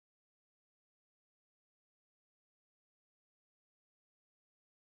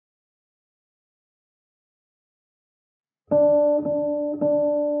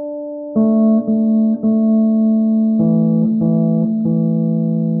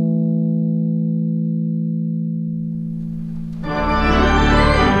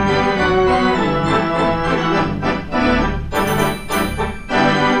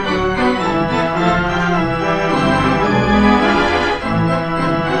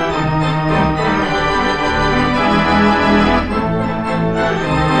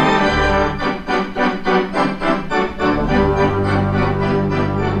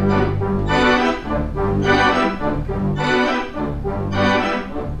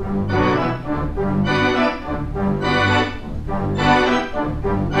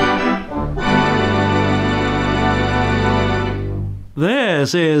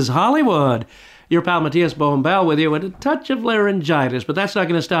This is Hollywood. Your pal Matías Bombal with you with a touch of laryngitis, but that's not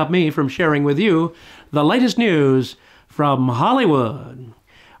going to stop me from sharing with you the latest news from Hollywood.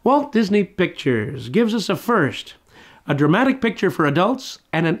 Walt Disney Pictures gives us a first, a dramatic picture for adults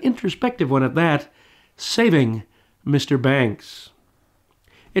and an introspective one at that, Saving Mr. Banks.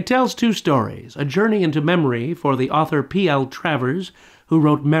 It tells two stories, a journey into memory for the author P.L.Travers, who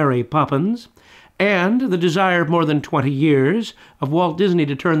wrote Mary Poppins, and the desire of more than 20 years of Walt Disney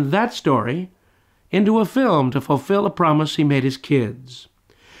to turn that story into a film to fulfill a promise he made his kids.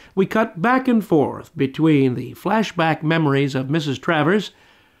 We cut back and forth between the flashback memories of Mrs. Travers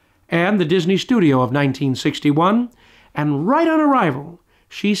and the Disney studio of 1961, and right on arrival,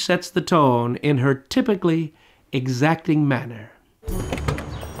 she sets the tone in her typically exacting manner.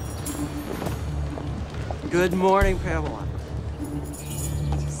 Good morning, Pamela.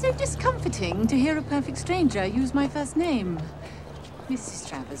 So discomforting to hear a perfect stranger use my first name. Mrs.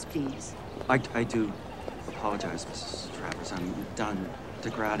 Travers, please. I do apologize, Mrs. Travers. I'm Don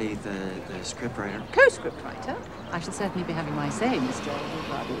DeGrady, the scriptwriter. Co-script writer? I shall certainly be having my say, Mr.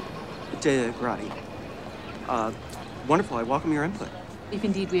 DeGrady. Wonderful. I welcome your input. If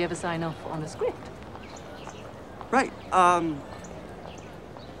indeed we ever sign off on a script. Right.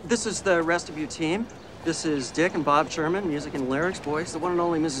 This is the rest of your team. This is Dick and Bob Sherman, music and lyrics voice, the one and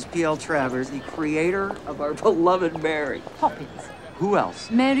only Mrs. P.L.Travers, the creator of our beloved Mary. Poppins. Who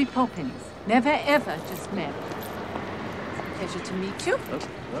else? Mary Poppins. Never, ever just Mary. It's a pleasure to meet you.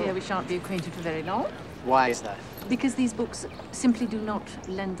 Fear we shan't be acquainted for very long. Why is that? Because these books simply do not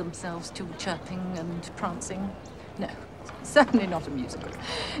lend themselves to chirping and prancing. No, certainly not a musical.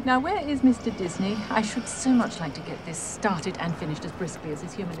 Now, where is Mr. Disney? I should so much like to get this started and finished as briskly as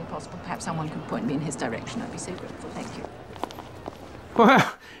is humanly possible. Perhaps someone could point me in his direction. I'd be so grateful. Thank you.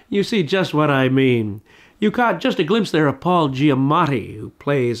 Well, you see just what I mean. You caught just a glimpse there of Paul Giamatti, who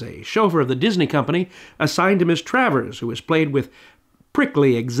plays a chauffeur of the Disney company assigned to Miss Travers, who is played with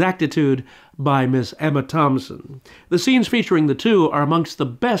prickly exactitude by Miss Emma Thompson. The scenes featuring the two are amongst the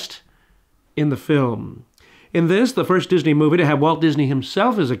best in the film. In this, the first Disney movie to have Walt Disney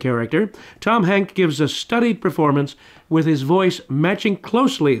himself as a character, Tom Hanks gives a studied performance with his voice matching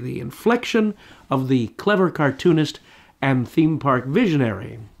closely the inflection of the clever cartoonist and theme park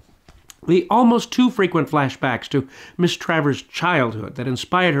visionary. The almost too frequent flashbacks to Miss Travers' childhood that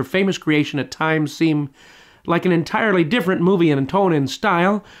inspired her famous creation at times seem like an entirely different movie in tone and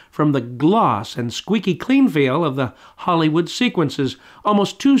style from the gloss and squeaky clean feel of the Hollywood sequences,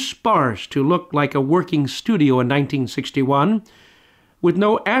 almost too sparse to look like a working studio in 1961, with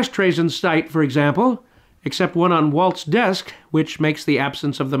no ashtrays in sight, for example, except one on Walt's desk, which makes the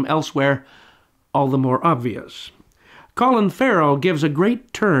absence of them elsewhere all the more obvious. Colin Farrell gives a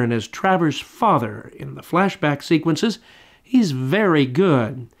great turn as Travers' father in the flashback sequences. He's very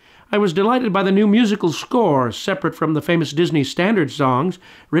good. I was delighted by the new musical score, separate from the famous Disney standard songs,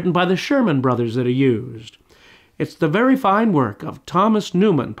 written by the Sherman Brothers that are used. It's the very fine work of Thomas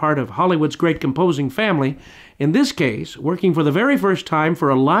Newman, part of Hollywood's great composing family, in this case, working for the very first time for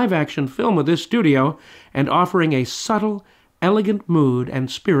a live-action film with this studio and offering a subtle, elegant mood and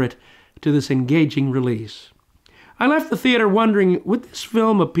spirit to this engaging release. I left the theater wondering, would this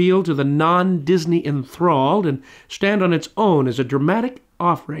film appeal to the non-Disney enthralled and stand on its own as a dramatic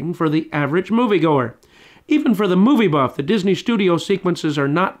offering for the average moviegoer? Even for the movie buff, the Disney studio sequences are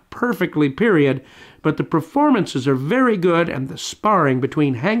not perfectly period, but the performances are very good, and the sparring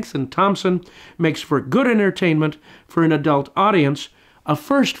between Hanks and Thompson makes for good entertainment for an adult audience, a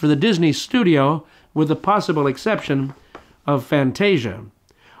first for the Disney studio, with the possible exception of Fantasia.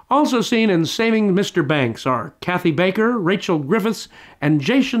 Also seen in Saving Mr. Banks are Kathy Baker, Rachel Griffiths, and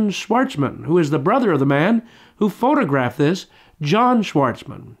Jason Schwartzman, who is the brother of the man who photographed this, John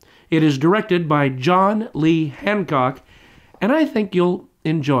Schwartzman. It is directed by John Lee Hancock, and I think you'll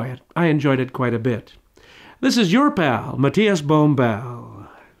enjoy it. I enjoyed it quite a bit. This is your pal, Matías Bombal,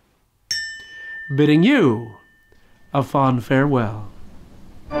 bidding you a fond farewell.